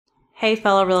Hey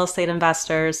fellow real estate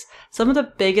investors, some of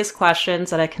the biggest questions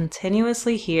that I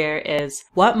continuously hear is,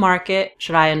 what market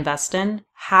should I invest in?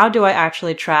 How do I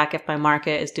actually track if my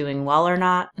market is doing well or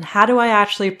not? And how do I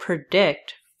actually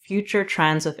predict future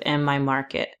trends within my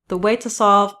market? The way to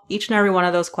solve each and every one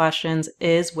of those questions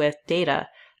is with data.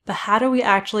 But how do we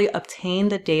actually obtain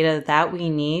the data that we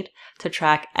need to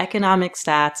track economic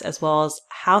stats as well as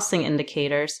housing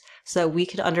indicators so that we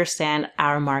can understand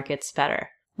our markets better?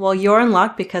 Well, you're in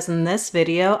luck because in this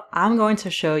video, I'm going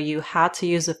to show you how to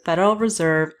use the Federal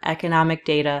Reserve Economic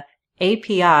Data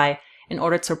API in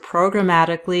order to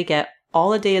programmatically get all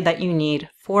the data that you need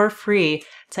for free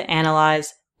to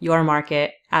analyze your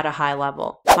market at a high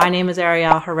level. My name is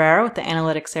Ariel Herrera with the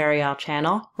AnalyticsAriel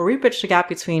channel, where we bridge the gap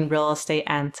between real estate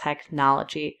and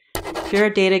technology. If you're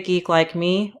a data geek like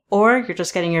me, or you're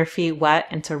just getting your feet wet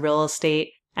into real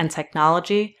estate and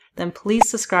technology, then please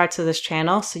subscribe to this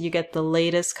channel so you get the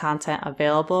latest content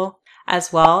available.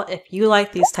 As well, if you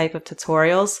like these type of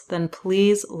tutorials, then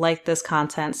please like this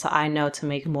content so I know to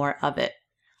make more of it.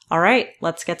 All right,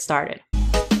 let's get started.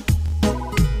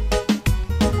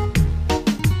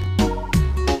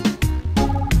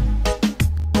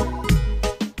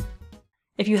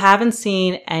 If you haven't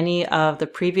seen any of the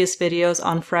previous videos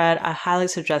on Fred, I highly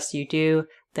suggest you do.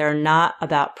 They're not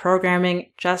about programming,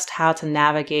 just how to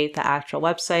navigate the actual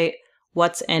website,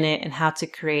 what's in it, and how to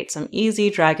create some easy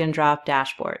drag and drop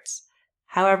dashboards.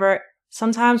 However,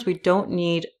 sometimes we don't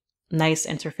need nice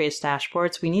interface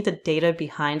dashboards. We need the data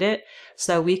behind it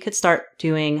so we could start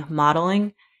doing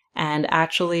modeling and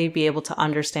actually be able to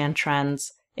understand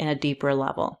trends in a deeper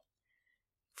level.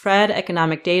 Fred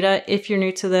Economic Data, if you're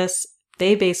new to this,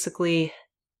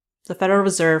 the Federal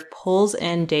Reserve pulls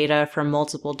in data from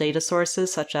multiple data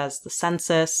sources such as the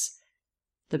census,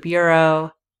 the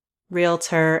Bureau,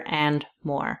 Realtor, and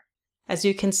more. As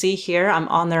you can see here, I'm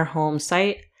on their home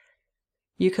site.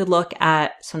 You could look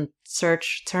at some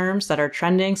search terms that are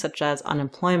trending such as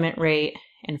unemployment rate,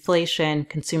 inflation,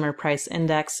 consumer price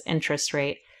index, interest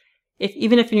rate.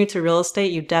 Even if you're new to real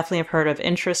estate, you definitely have heard of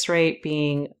interest rate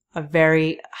being a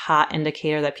very hot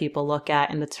indicator that people look at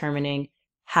in determining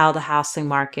how the housing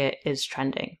market is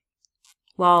trending.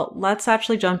 Well, let's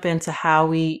actually jump into how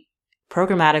we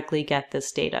programmatically get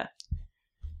this data.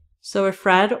 So with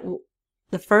Fred,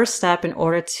 the first step in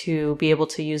order to be able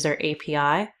to use their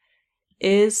API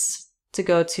is to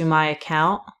go to My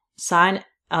Account, sign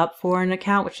up for an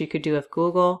account, which you could do with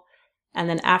Google, and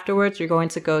then afterwards you're going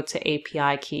to go to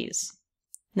API keys.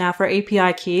 Now for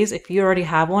API keys, if you already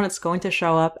have one, it's going to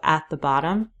show up at the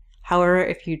bottom. However,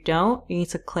 if you don't, you need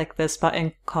to click this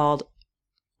button called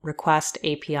Request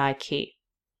API Key.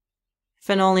 If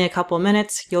in only a couple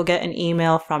minutes, you'll get an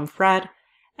email from Fred,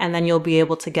 and then you'll be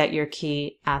able to get your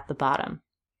key at the bottom.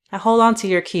 Now hold on to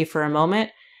your key for a moment,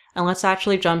 and let's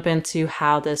actually jump into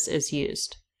how this is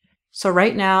used. So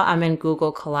right now I'm in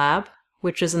Google Colab,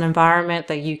 which is an environment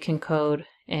that you can code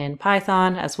in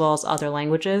Python as well as other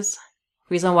languages.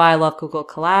 Reason why I love Google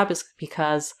Colab is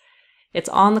because it's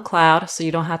on the cloud, so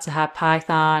you don't have to have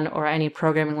Python or any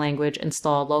programming language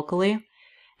installed locally.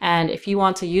 And if you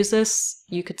want to use this,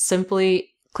 you could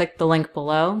simply click the link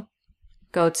below,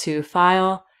 go to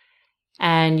File,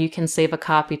 and you can save a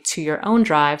copy to your own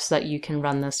drive so that you can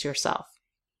run this yourself.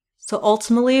 So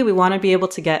ultimately, we want to be able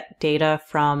to get data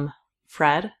from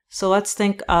Fred. So let's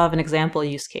think of an example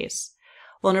use case.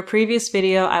 Well, in a previous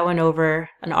video, I went over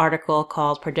an article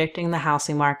called Predicting the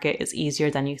Housing Market is Easier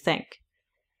Than You Think.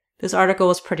 This article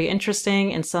was pretty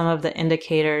interesting in some of the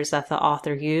indicators that the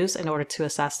author used in order to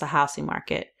assess the housing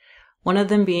market, one of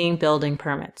them being building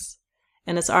permits.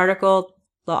 In this article,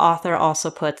 the author also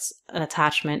puts an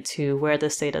attachment to where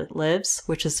this data lives,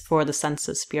 which is for the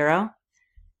Census Bureau.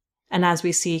 And as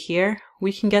we see here,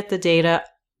 we can get the data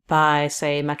by,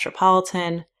 say,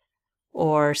 metropolitan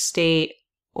or state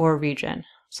or region.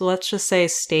 So let's just say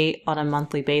state on a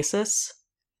monthly basis.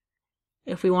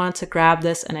 If we wanted to grab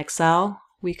this in Excel,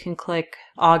 we can click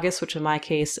August, which in my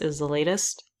case is the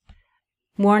latest.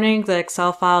 Warning, the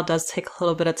Excel file does take a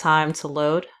little bit of time to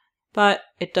load, but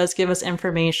it does give us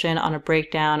information on a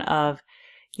breakdown of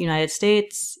United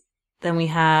States. Then we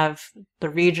have the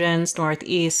regions,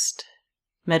 Northeast,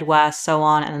 Midwest, so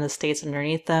on, and then the states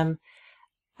underneath them,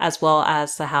 as well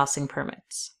as the housing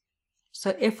permits.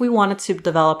 So if we wanted to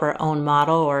develop our own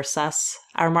model or assess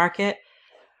our market,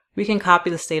 we can copy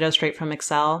this data straight from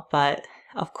Excel, but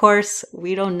of course,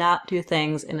 we do not do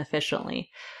things inefficiently.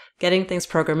 Getting things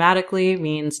programmatically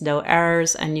means no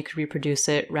errors, and you can reproduce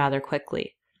it rather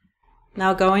quickly.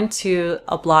 Now going to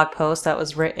a blog post that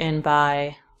was written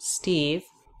by Steve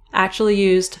actually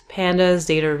used Pandas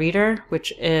Datareader,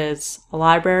 which is a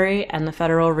library, and the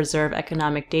Federal Reserve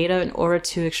Economic Data in order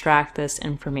to extract this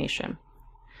information.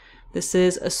 This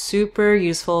is a super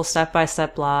useful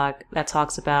step-by-step blog that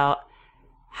talks about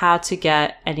how to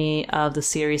get any of the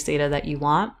series data that you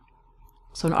want.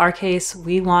 So in our case,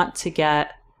 we want to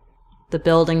get the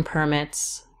building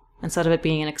permits. Instead of it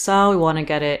being in Excel, we want to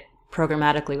get it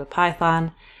programmatically with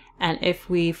Python. And if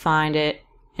we find it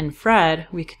in Fred,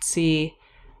 we could see,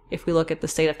 if we look at the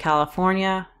state of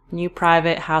California, new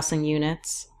private housing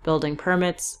units, building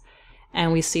permits,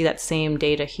 and we see that same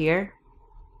data here.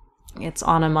 It's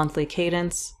on a monthly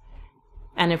cadence.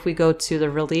 And if we go to the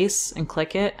release and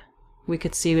click it, we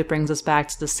could see it brings us back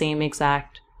to the same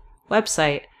exact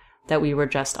website that we were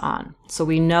just on. So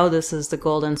we know this is the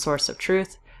golden source of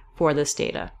truth for this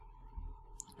data.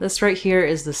 This right here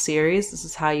is the series. This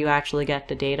is how you actually get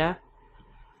the data.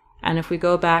 And if we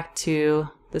go back to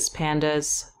this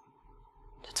Pandas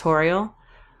tutorial,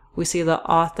 we see the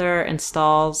author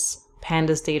installs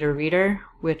Pandas Datareader,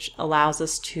 which allows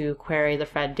us to query the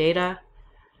Fred data.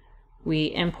 We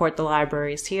import the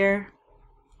libraries here.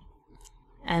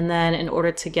 And then in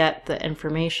order to get the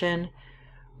information,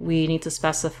 we need to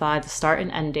specify the start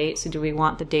and end date. So do we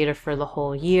want the data for the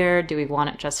whole year? Do we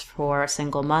want it just for a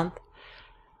single month?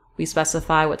 We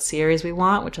specify what series we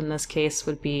want, which in this case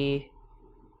would be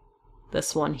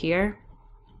this one here.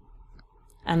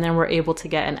 And then we're able to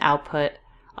get an output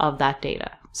of that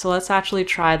data. So let's actually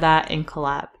try that in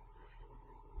Collab.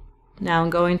 Now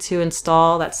I'm going to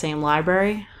install that same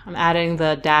library. I'm adding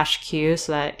the -q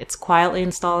so that it's quietly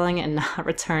installing and not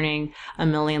returning a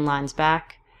million lines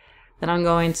back. Then I'm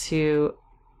going to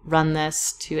run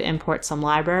this to import some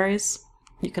libraries.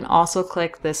 You can also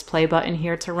click this play button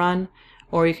here to run,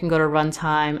 or you can go to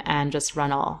runtime and just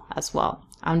run all as well.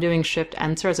 I'm doing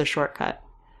Shift-Enter as a shortcut.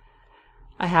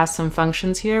 I have some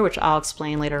functions here, which I'll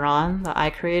explain later on, that I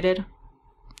created.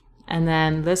 And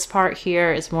then this part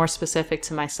here is more specific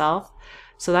to myself.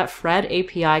 So that Fred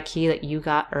API key that you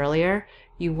got earlier,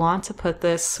 you want to put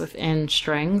this within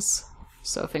strings.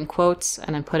 So if in quotes,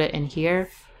 and then put it in here.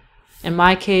 In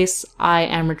my case, I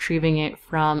am retrieving it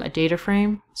from a data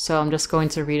frame, so I'm just going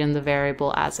to read in the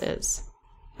variable as is.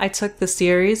 I took the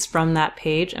series from that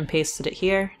page and pasted it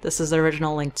here. This is the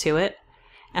original link to it.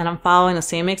 And I'm following the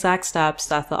same exact steps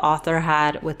that the author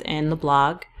had within the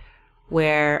blog,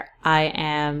 where I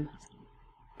am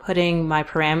putting my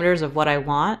parameters of what I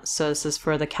want. So this is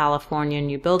for the California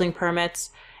new building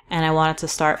permits, and I want it to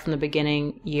start from the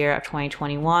beginning year of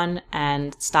 2021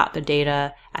 and stop the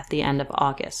data at the end of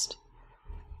August.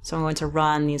 So I'm going to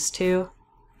run these two,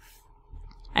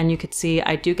 and you can see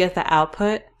I do get the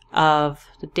output of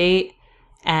the date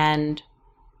and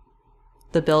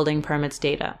the building permits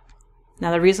data.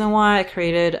 Now the reason why I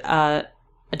created an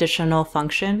additional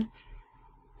function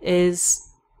is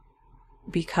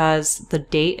because the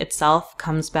date itself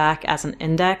comes back as an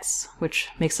index, which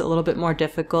makes it a little bit more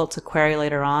difficult to query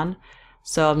later on.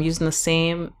 So I'm using the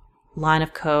same line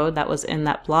of code that was in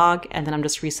that blog, and then I'm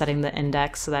just resetting the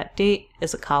index so that date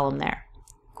is a column there.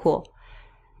 Cool.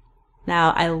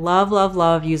 Now I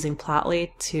love using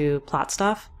Plotly to plot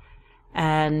stuff,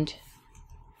 and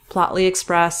Plotly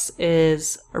Express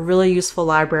is a really useful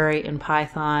library in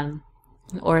Python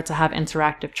in order to have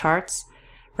interactive charts.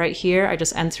 Right here, I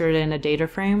just entered in a data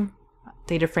frame.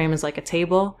 Data frame is like a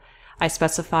table. I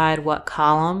specified what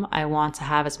column I want to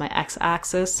have as my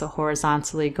x-axis, so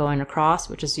horizontally going across,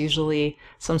 which is usually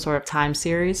some sort of time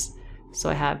series. So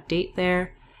I have date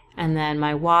there, and then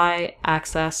my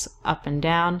y-axis up and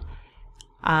down.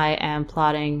 I am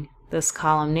plotting this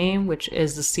column name, which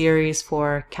is the series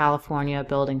for California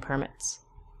building permits.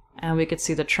 And we could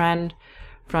see the trend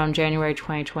from January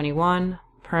 2021.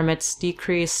 Permits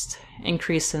decreased,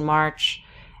 increased in March,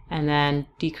 and then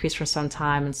decreased for some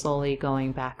time and slowly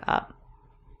going back up.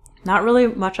 Not really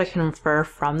much I can infer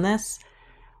from this.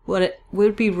 What it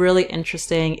would be really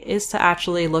interesting is to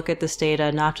actually look at this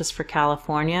data not just for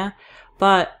California,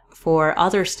 but for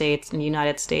other states in the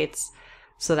United States,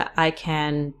 so that I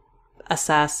can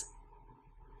assess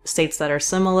states that are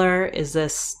similar. Is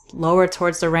this lower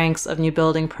towards the ranks of new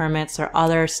building permits, or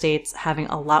other states having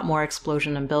a lot more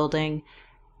explosion in building?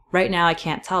 Right now I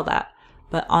can't tell that,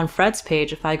 but on Fred's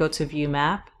page, if I go to view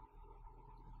map,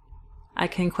 I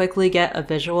can quickly get a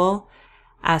visual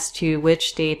as to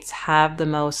which states have the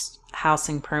most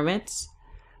housing permits.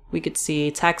 We could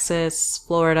see Texas,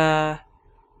 Florida,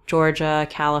 Georgia,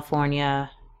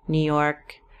 California, New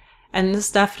York, and this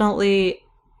definitely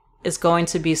is going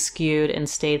to be skewed in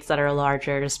states that are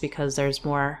larger just because there's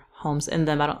more homes in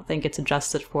them. I don't think it's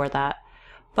adjusted for that,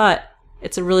 but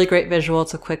it's a really great visual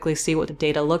to quickly see what the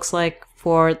data looks like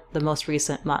for the most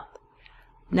recent month.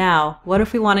 Now, what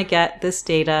if we want to get this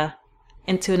data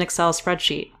into an Excel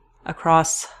spreadsheet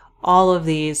across all of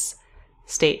these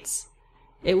states?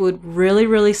 It would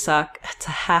really suck to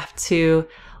have to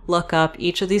look up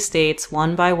each of these states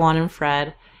one by one in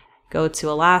Fred, go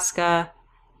to Alaska,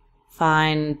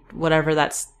 find whatever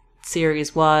that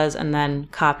series was, and then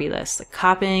copy this. Like,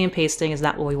 copying and pasting is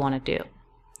not what we want to do.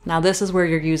 Now this is where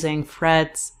you're using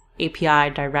Fred's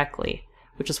API directly,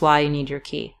 which is why you need your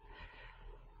key.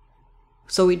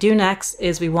 So what we do next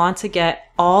is we want to get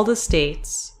all the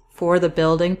states for the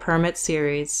building permit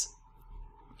series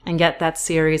and get that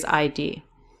series ID.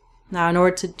 Now in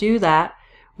order to do that,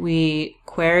 we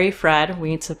query Fred.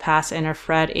 We need to pass in our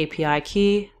Fred API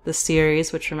key, the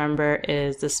series, which remember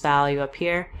is this value up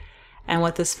here. And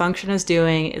what this function is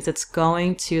doing is it's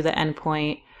going to the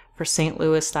endpoint for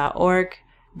stlouis.org,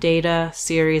 data,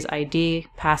 series ID,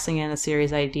 passing in the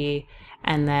series ID,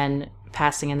 and then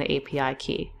passing in the API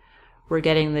key. We're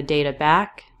getting the data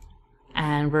back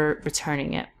and we're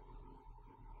returning it.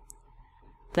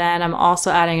 Then I'm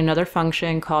also adding another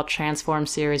function called transform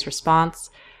series response.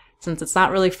 Since it's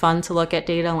not really fun to look at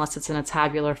data unless it's in a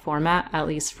tabular format, at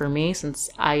least for me, since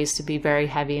I used to be very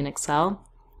heavy in Excel.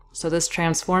 So this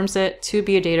transforms it to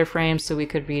be a data frame so we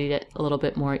could read it a little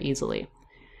bit more easily.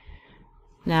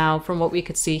 Now, from what we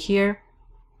could see here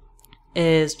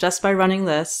is just by running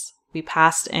this, we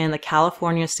passed in the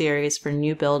California series for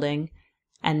new building,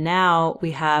 and now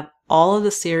we have all of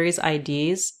the series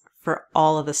IDs for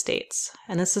all of the states.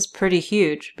 And this is pretty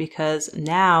huge because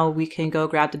now we can go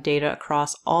grab the data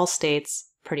across all states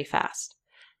pretty fast.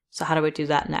 So how do we do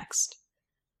that next?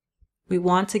 We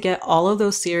want to get all of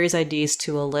those series IDs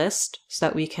to a list so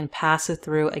that we can pass it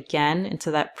through again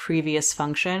into that previous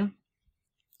function.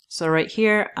 So right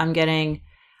here, I'm getting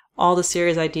all the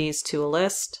series IDs to a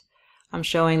list. I'm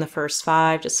showing the first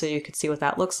 5 just so you can see what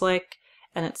that looks like.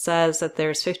 And it says that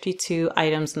there's 52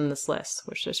 items in this list,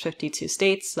 which there's 52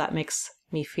 states. So that makes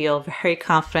me feel very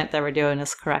confident that we're doing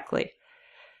this correctly.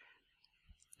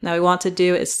 Now what we want to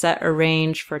do is set a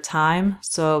range for time.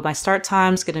 So my start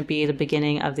time is going to be the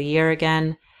beginning of the year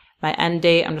again. My end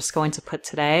date, I'm just going to put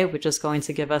today, which is going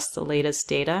to give us the latest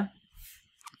data.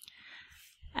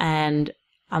 And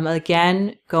I'm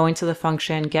again going to the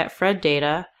function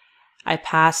getFredData. I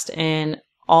passed in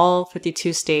all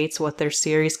 52 states what their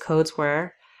series codes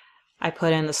were. I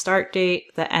put in the start date,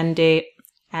 the end date,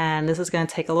 and this is going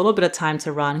to take a little bit of time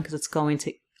to run because it's going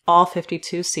to all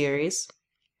 52 series.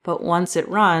 But once it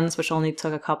runs, which only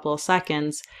took a couple of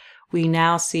seconds, we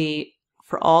now see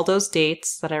for all those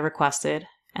dates that I requested,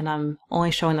 and I'm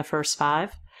only showing the first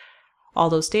 5, all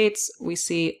those dates, we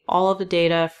see all of the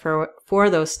data for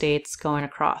those states going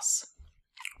across.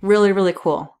 Really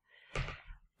cool.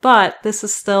 But this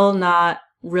is still not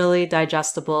really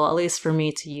digestible, at least for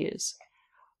me to use.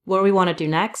 What do we want to do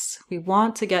next? We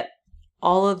want to get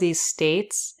all of these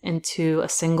states into a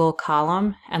single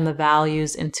column and the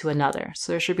values into another.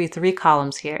 So there should be 3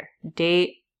 columns here: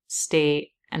 date, state,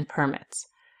 and permits.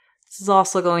 This is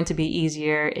also going to be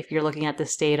easier if you're looking at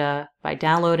this data by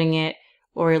downloading it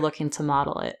or you're looking to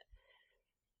model it.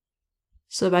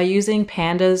 So by using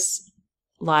Pandas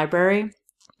library,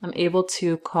 I'm able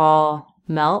to call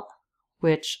melt,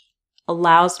 which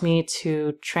allows me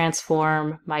to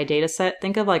transform my data set.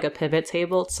 Think of like a pivot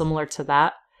table, it's similar to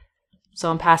that. So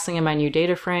I'm passing in my new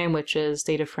data frame, which is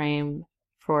data frame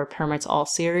for permits all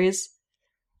series.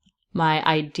 My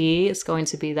ID is going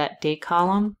to be that date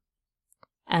column.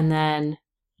 And then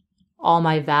all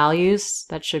my values,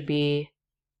 that should be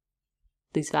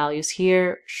these values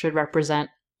here, should represent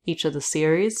each of the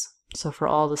series. So for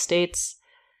all the states,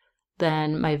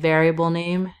 then my variable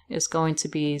name is going to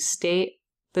be state.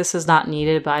 This is not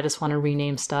needed, but I just want to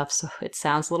rename stuff so it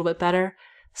sounds a little bit better.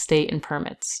 State and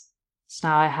permits. So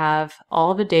now I have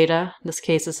all the data. In this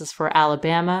case, this is for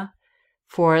Alabama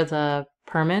for the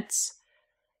permits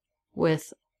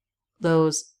with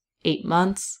those 8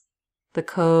 months, the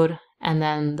code, and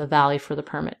then the value for the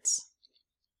permits.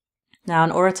 Now,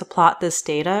 in order to plot this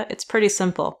data, it's pretty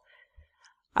simple.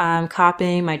 I'm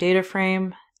copying my data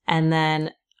frame, and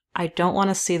then I don't want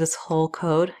to see this whole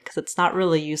code because it's not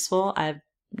really useful. I have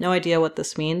no idea what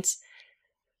this means.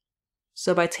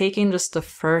 So by taking just the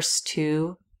first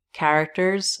 2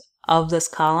 characters of this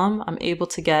column, I'm able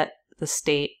to get the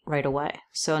state right away.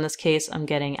 So in this case, I'm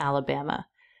getting Alabama.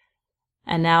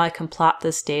 And now I can plot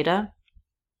this data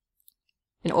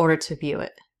in order to view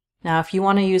it. Now, if you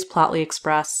want to use Plotly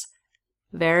Express,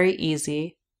 very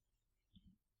easy.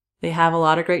 They have a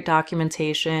lot of great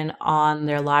documentation on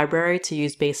their library to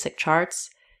use basic charts.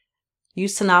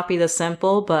 Used to not be this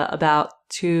simple, but about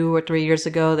 2 or 3 years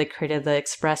ago, they created the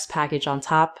Express package on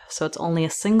top. So it's only a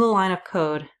single line of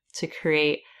code to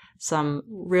create some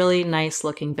really nice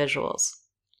looking visuals.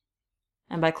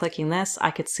 And by clicking this, I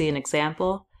could see an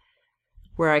example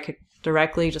where I could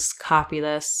directly just copy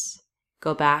this,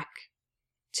 go back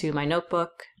to my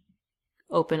notebook,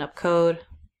 open up code,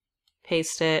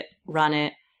 paste it, run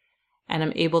it, and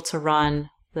I'm able to run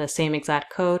the same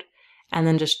exact code and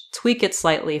then just tweak it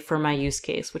slightly for my use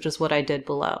case, which is what I did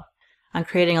below. I'm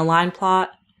creating a line plot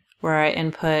where I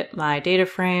input my data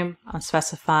frame. I'm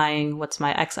specifying what's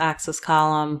my x-axis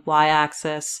column,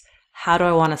 y-axis, how do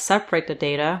I want to separate the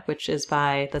data, which is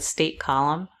by the state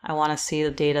column. I want to see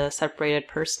the data separated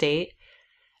per state.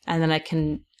 And then I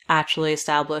can actually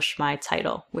establish my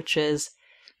title, which is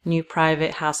New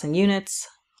Private House and Units,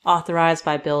 authorized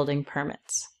by building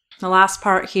permits. The last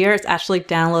part here is actually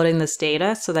downloading this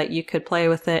data so that you could play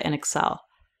with it in Excel.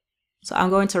 So I'm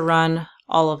going to run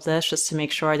all of this just to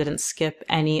make sure I didn't skip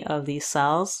any of these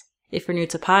cells. If you're new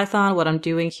to Python, what I'm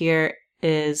doing here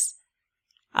is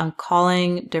I'm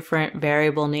calling different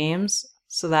variable names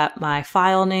so that my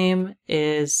file name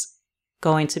is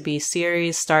going to be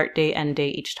series, start date, end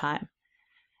date each time.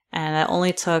 And that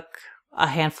only took a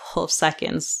handful of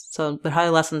seconds, so probably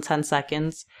less than 10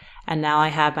 seconds. And now I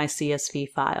have my CSV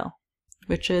file,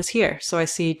 which is here. So I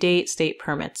see date, state,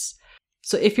 permits.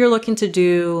 So if you're looking to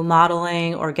do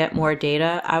modeling or get more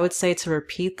data, I would say to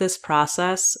repeat this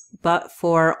process, but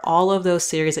for all of those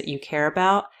series that you care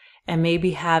about, and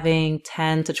maybe having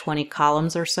 10 to 20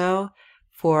 columns or so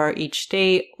for each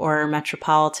state or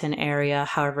metropolitan area,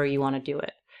 however you want to do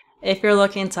it. If you're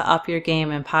looking to up your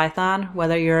game in Python,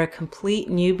 whether you're a complete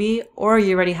newbie or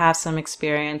you already have some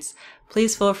experience,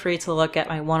 please feel free to look at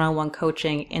my one-on-one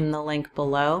coaching in the link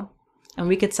below. And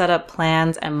we could set up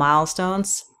plans and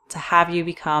milestones to have you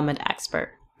become an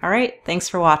expert. All right, thanks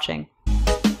for watching.